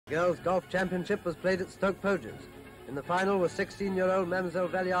Girls' Golf Championship was played at Stoke Poges. In the final were 16-year-old Mlle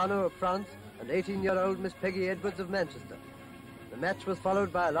Vagliano of France and 18-year-old Miss Peggy Edwards of Manchester. The match was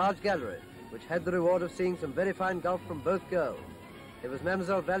followed by a large gallery, which had the reward of seeing some very fine golf from both girls. It was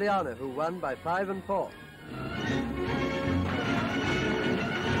Mlle Vagliano who won by 5 and 4.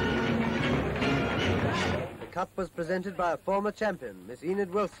 The cup was presented by a former champion, Miss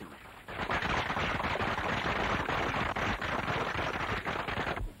Enid Wilson.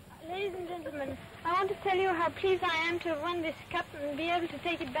 Ladies and gentlemen, I want to tell you how pleased I am to have won this cup and be able to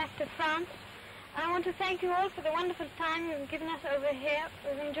take it back to France. I want to thank you all for the wonderful time you've given us over here.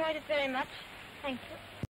 We've enjoyed it very much. Thank you.